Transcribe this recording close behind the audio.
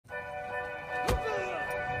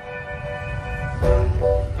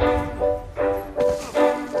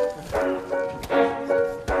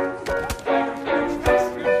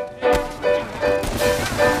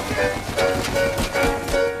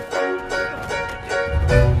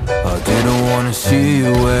didn't wanna see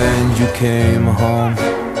you when you came home,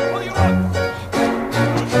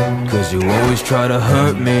 'cause you always try to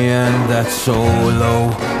hurt me, and that's so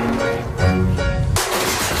low.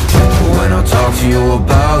 When I talk to you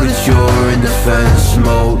about it, you're in defense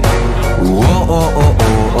mode. Whoa, oh, oh,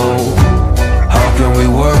 oh, oh. How can we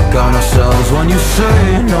work on ourselves when you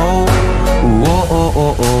say no? Whoa, oh,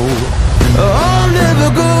 oh, oh. I'll never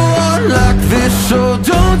go on like this, so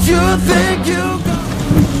don't you think you got...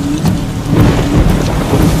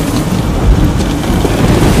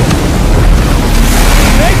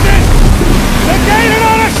 Nathan! They're gaining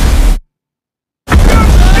on us!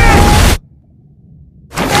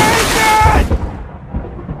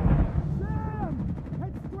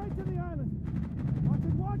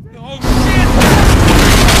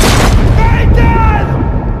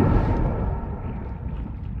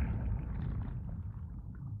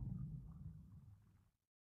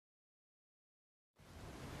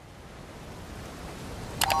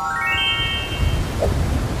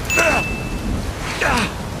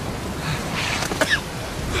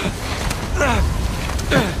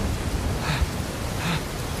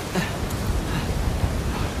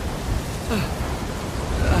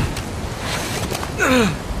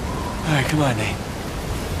 Alright, come on, Nate.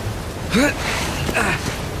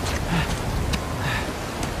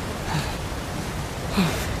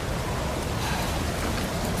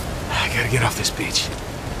 I gotta get off this beach.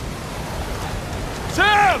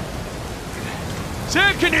 Sam!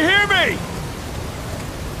 Sam, can you hear me?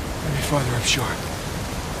 Maybe farther upshore.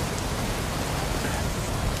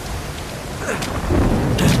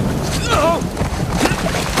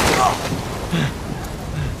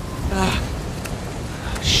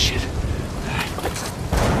 Shit.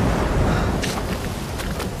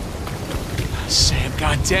 Sam,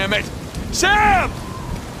 goddammit! Sam!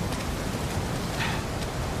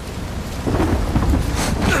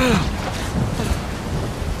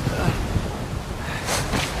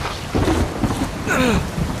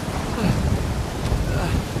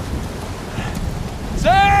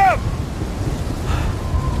 Sam!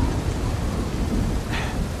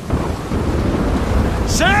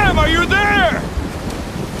 Sam, are you there?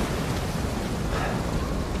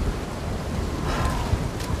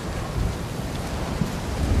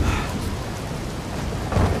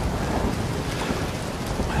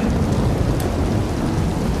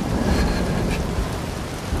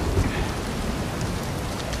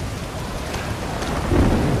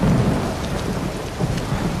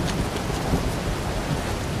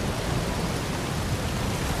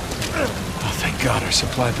 Oh, thank God, our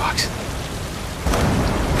supply box.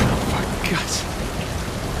 Oh, for guts.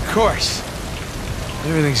 Of course.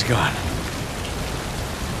 Everything's gone.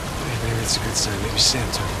 Maybe that's a good sign. Maybe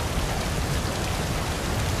Sam took it.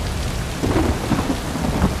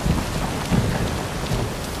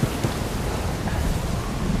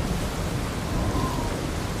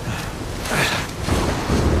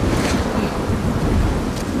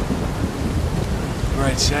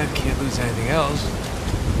 Right side, can't lose anything else.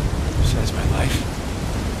 Besides my life.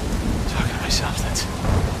 Talking to myself, that's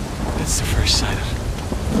the first sign of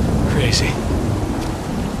crazy.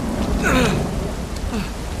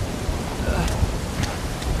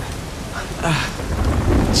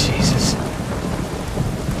 Jesus.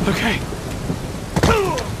 Okay.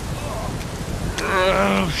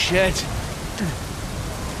 Oh, shit.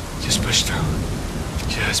 Just push through.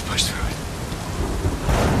 Just push through it.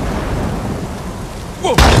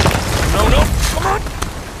 Whoa! No, no, come on!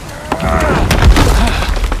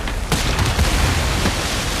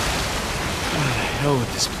 What the hell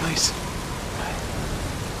with this place?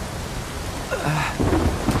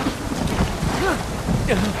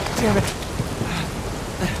 Damn it.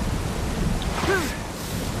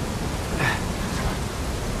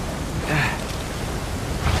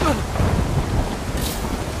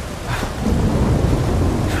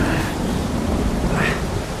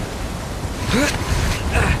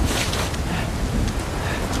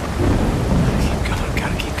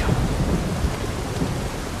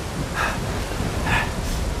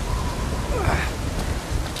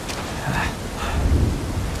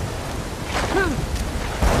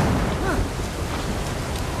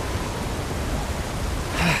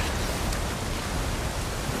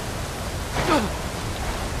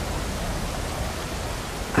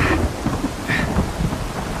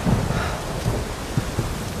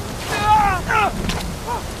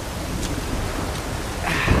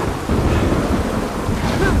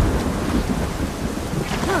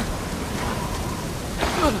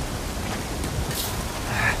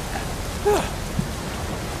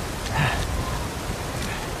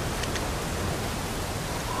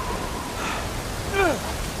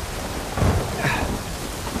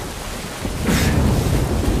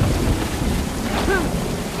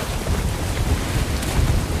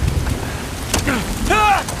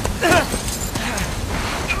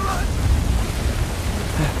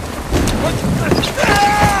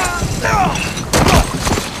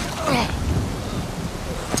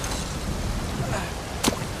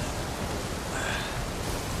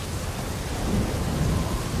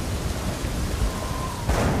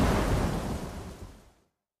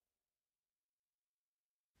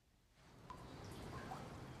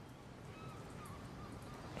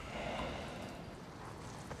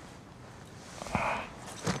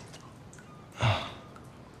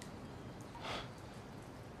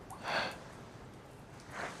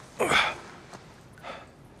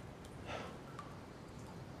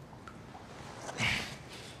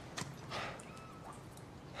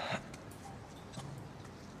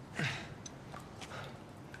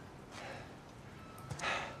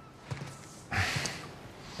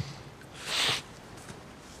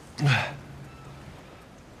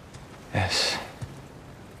 Yes.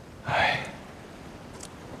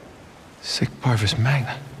 Sic parvis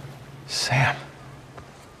magna. Sam.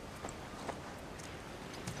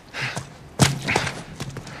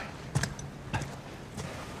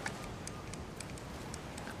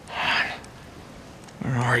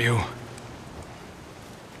 Where are you?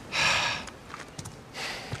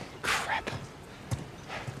 Crap.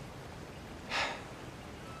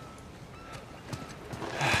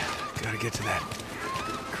 Gotta get to that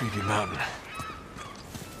creepy mountain.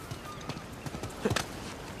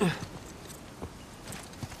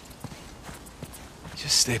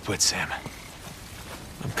 Just stay put, Sam.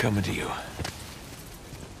 I'm coming to you.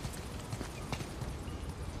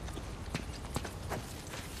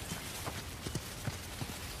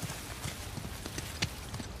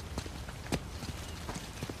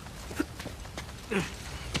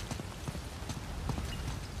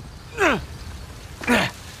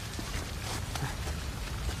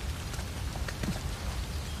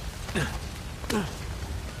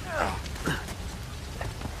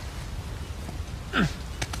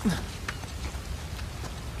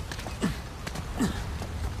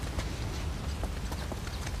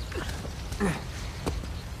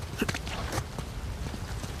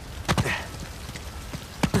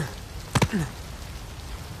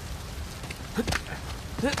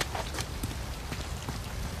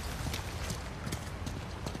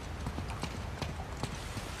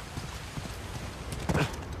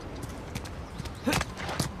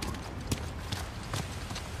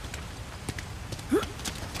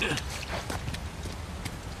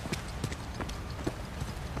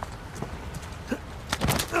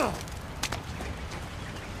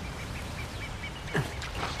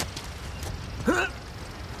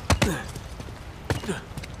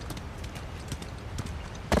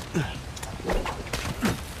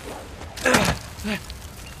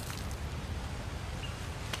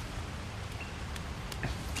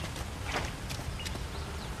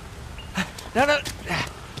 No, no.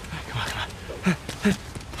 Come on, come on.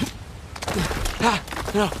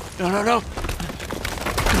 No, no, no, no.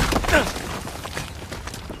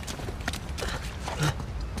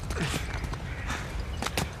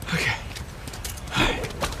 Okay. All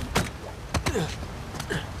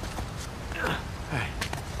right.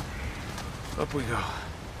 Up we go.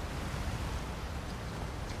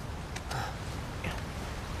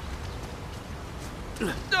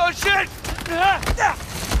 Oh, shit!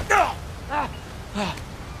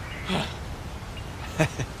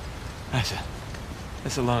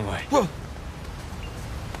 That's a long way. Whoa.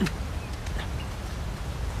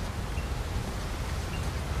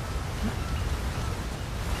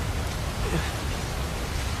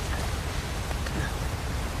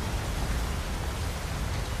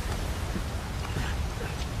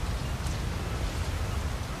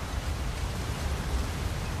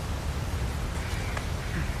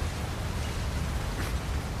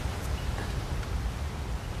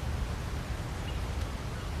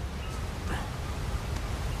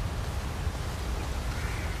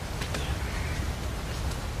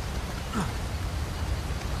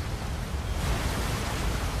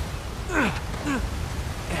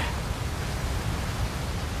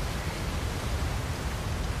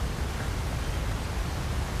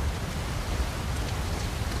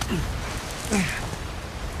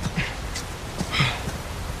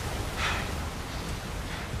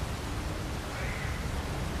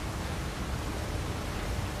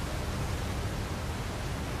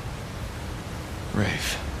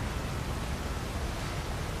 Rafe.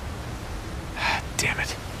 Ah, damn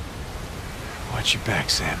it. Watch your back,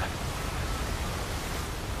 Sam.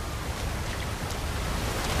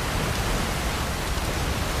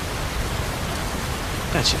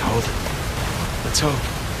 That should hold it. Let's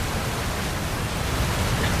hope.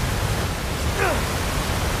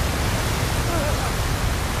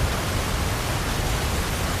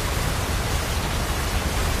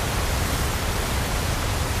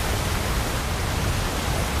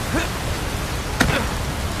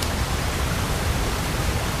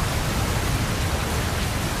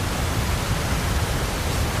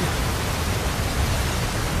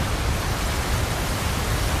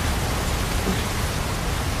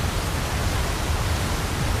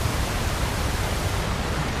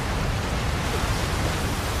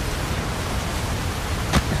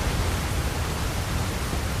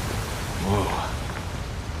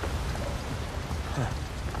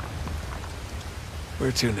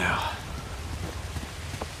 Where to now?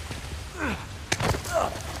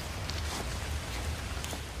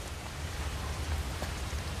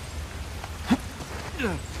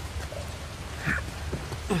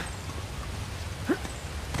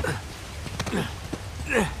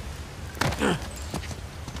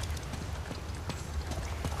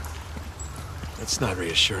 not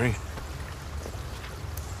reassuring.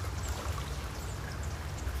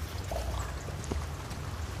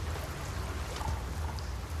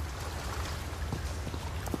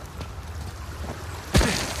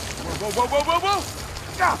 Whoa, whoa, whoa, whoa, whoa!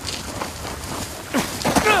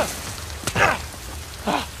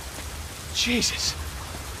 Jesus.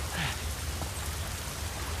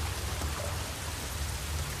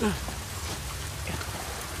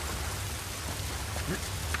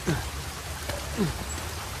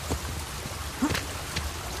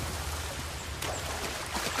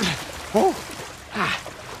 Oh!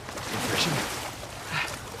 Refreshing.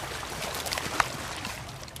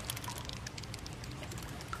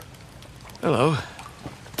 Hello.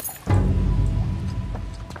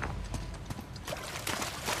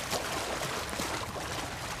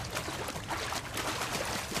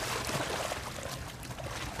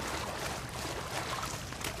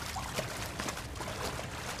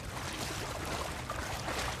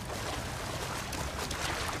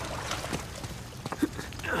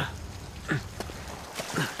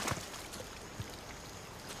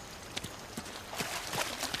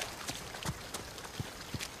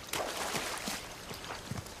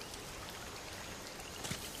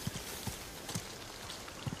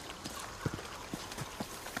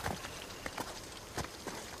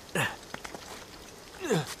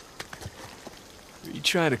 Are you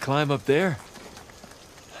trying to climb up there?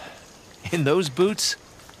 In those boots?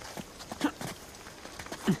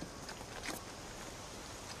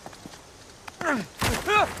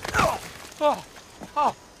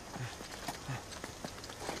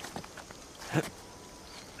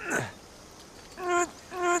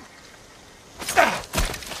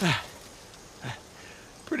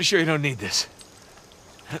 Pretty sure you don't need this.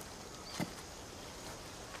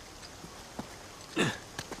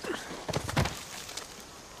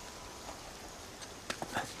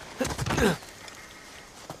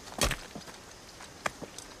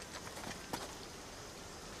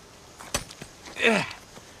 Yeah,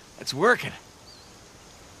 it's working.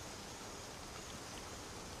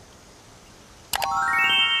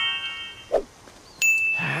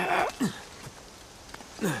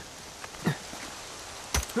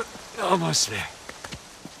 Almost there.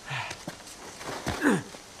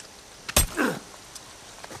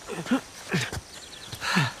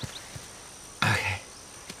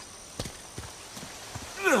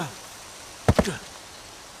 Okay.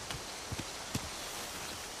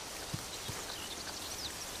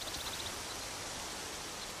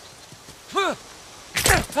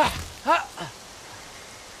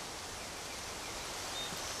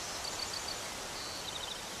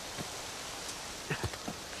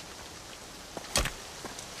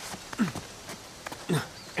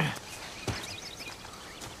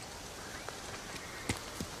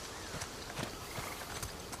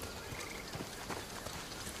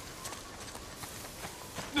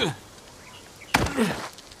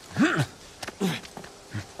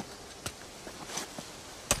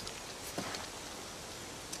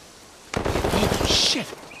 Shit!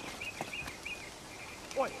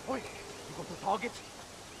 Oi, oi! You got the target?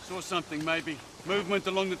 Saw something, maybe. Movement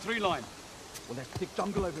along the tree line. Well, that thick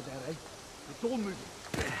jungle over there, eh? It's all moving.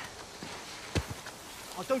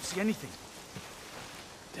 I don't see anything.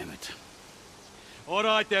 Damn it. All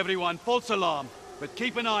right, everyone. False alarm. But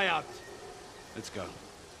keep an eye out. Let's go.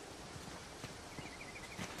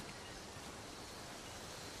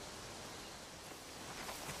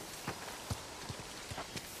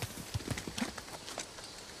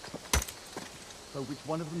 So which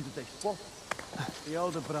one of them did they spot? The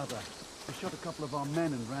elder brother. He shot a couple of our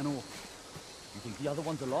men and ran off. You think the other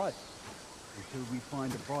one's alive? Until we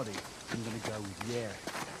find a body, I'm gonna go with yeah.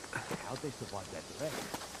 How'd they survive that threat?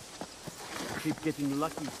 Keep getting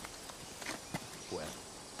lucky. Well,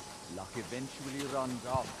 luck eventually runs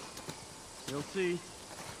out. We'll see.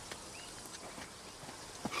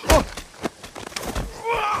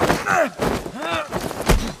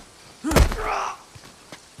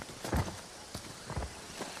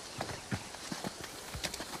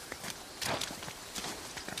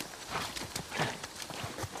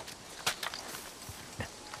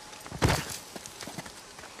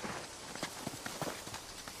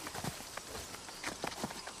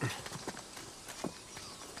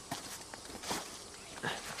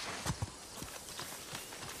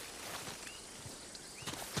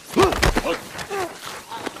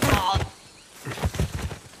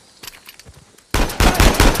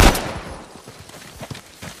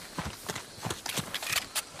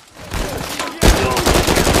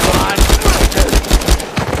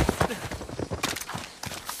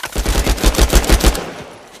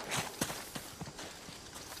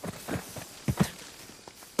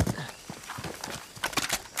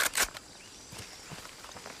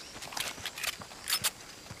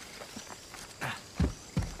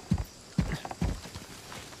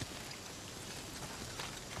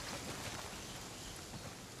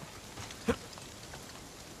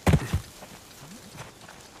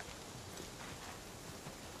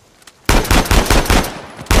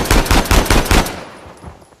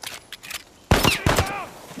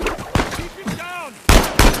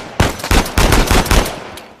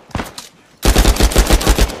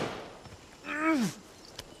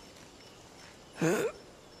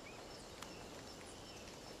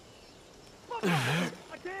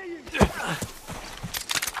 I dare you!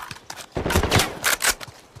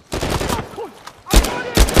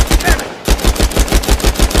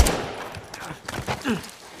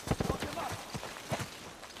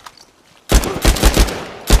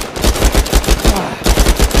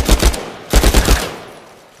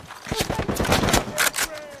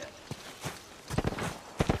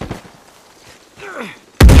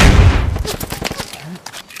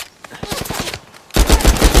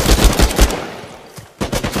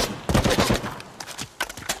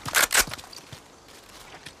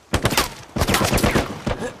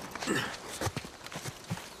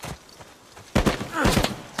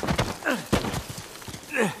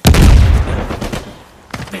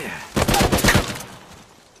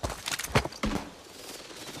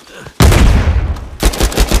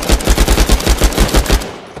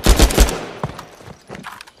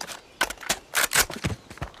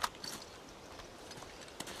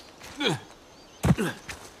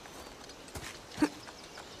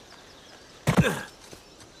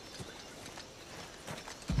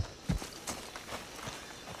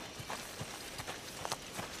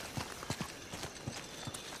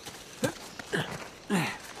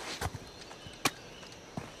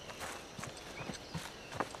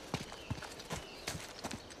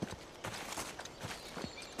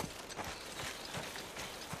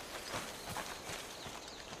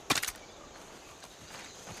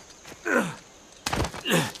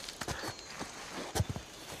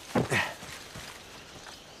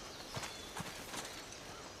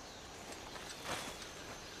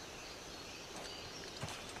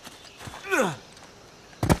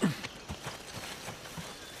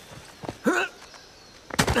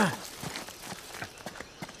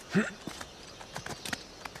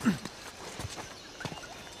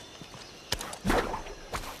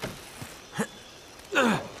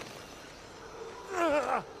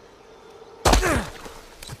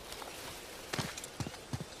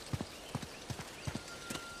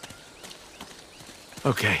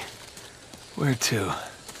 Okay, where to?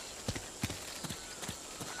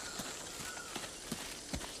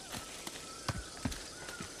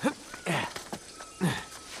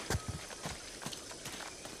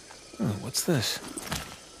 Oh, what's this?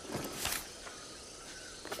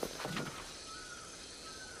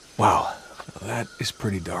 Wow, that is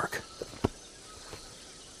pretty dark.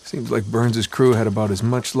 Seems like Burns' crew had about as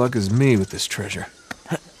much luck as me with this treasure.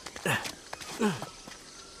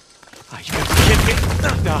 You gotta be kidding me!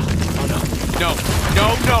 No, oh no, no, no,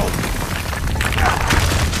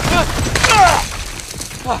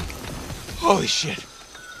 no! Holy shit!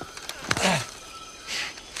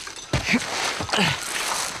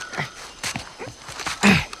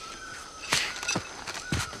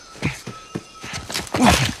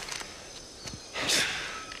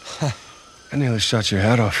 I nearly shot your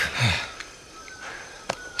head off.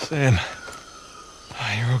 Sam,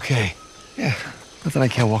 you're okay. Yeah, nothing I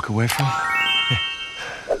can't walk away from.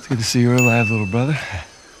 It's good to see you're alive, little brother.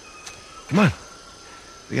 Come on.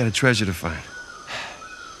 We got a treasure to find.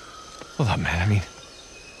 Hold up, man. I mean,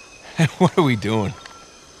 what are we doing?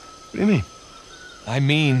 What do you mean? I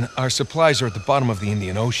mean, our supplies are at the bottom of the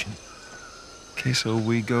Indian Ocean. Okay, so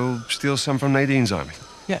we go steal some from Nadine's army.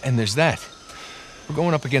 Yeah, and there's that. We're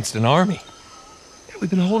going up against an army. Yeah, we've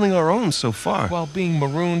been holding our own so far. While being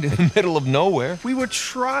marooned in the middle of nowhere. We were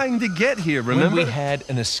trying to get here, remember? When we had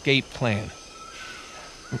an escape plan.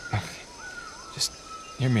 Just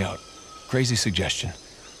hear me out. Crazy suggestion.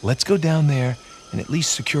 Let's go down there and at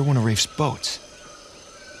least secure one of Rafe's boats.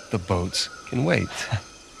 The boats can wait.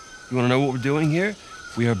 You want to know what we're doing here?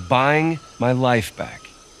 We are buying my life back.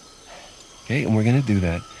 Okay, and we're going to do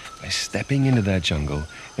that by stepping into that jungle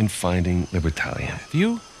and finding Libertalia. Have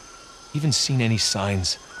you even seen any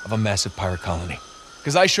signs of a massive pirate colony?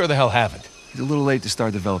 Because I sure the hell haven't. It's a little late to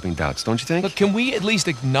start developing doubts, don't you think? Look, can we at least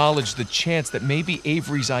acknowledge the chance that maybe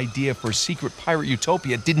Avery's idea for a secret pirate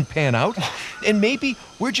utopia didn't pan out? And maybe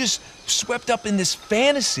we're just swept up in this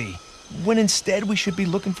fantasy, when instead we should be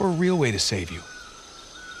looking for a real way to save you.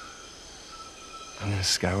 I'm gonna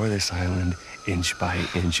scour this island inch by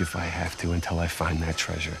inch if I have to until I find that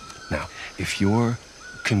treasure. Now, if you're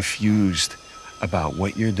confused about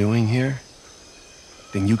what you're doing here,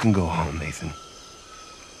 then you can go home, Nathan.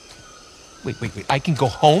 Wait. I can go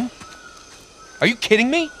home? Are you kidding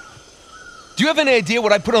me? Do you have any idea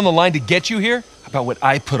what I put on the line to get you here? About what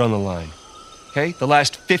I put on the line, okay? The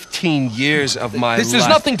last 15 years of my life. This has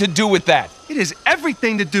nothing to do with that. It has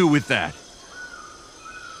everything to do with that.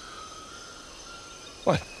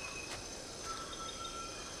 What?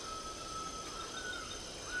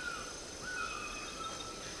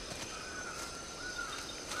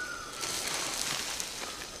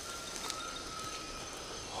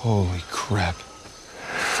 Holy crap.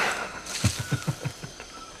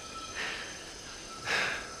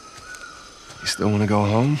 You still want to go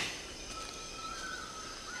home?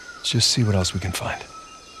 Just see what else we can find.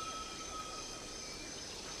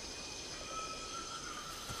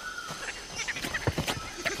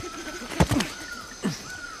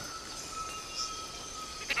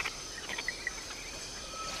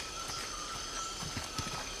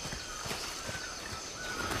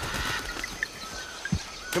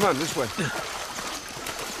 Come on, this way.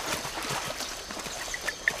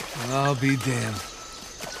 I'll be damned.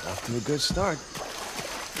 Off to a good start.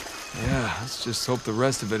 Yeah, let's just hope the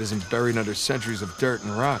rest of it isn't buried under centuries of dirt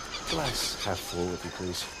and rock. Glass half full, if you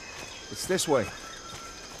please. It's this way.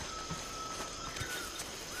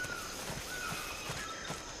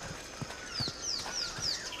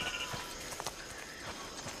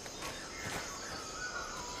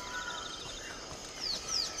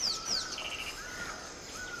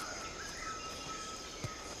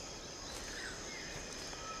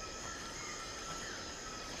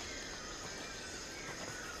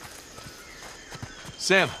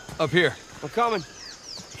 Sam, up here. I'm coming.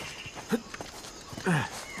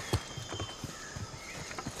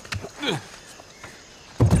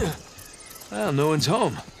 Well, no one's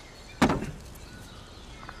home.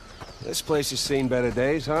 This place has seen better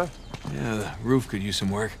days, huh? Yeah, the roof could use some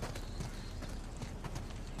work.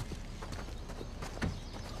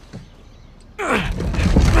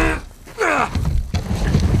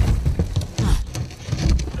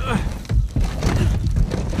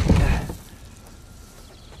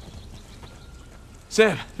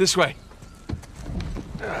 Sam, this way.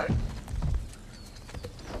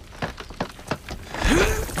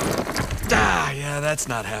 Yeah, that's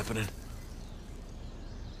not happening.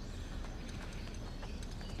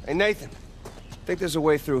 Hey, Nathan. I think there's a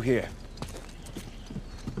way through here.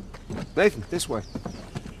 Nathan, this way.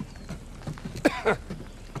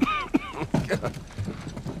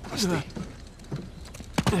 Musty.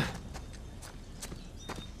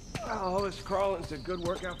 All this crawling's a good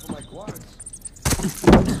workout for my quads.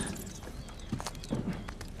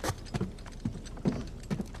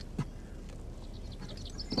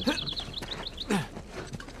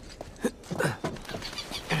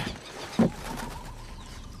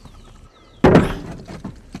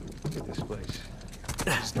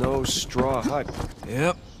 No straw hut.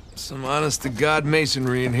 Yep, some honest-to-God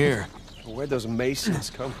masonry in here. Where'd those masons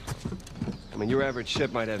come from? I mean, your average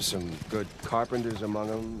ship might have some good carpenters among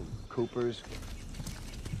them, coopers.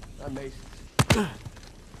 Not masons.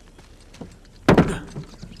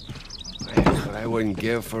 What I wouldn't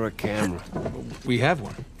give for a camera. We have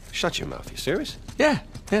one. Shut your mouth. You serious? Yeah.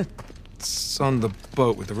 It's on the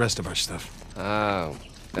boat with the rest of our stuff. Oh,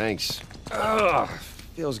 thanks. Oh,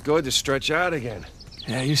 feels good to stretch out again.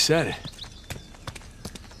 Yeah, you said it.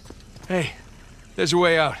 Hey, there's a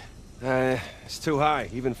way out. It's too high,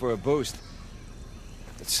 even for a boost.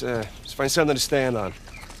 Let's find something to stand on.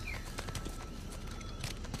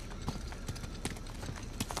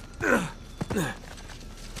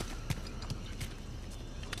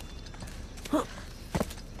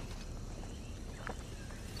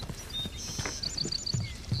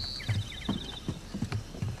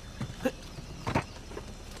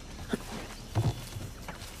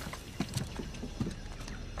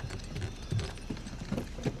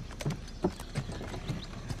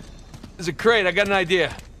 There's a crate, I got an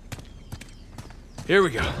idea. Here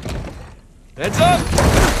we go. Heads up!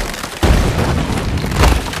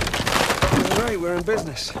 All right, we're in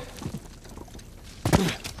business.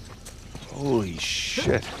 Holy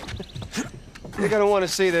shit. You're gonna want to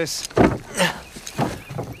see this.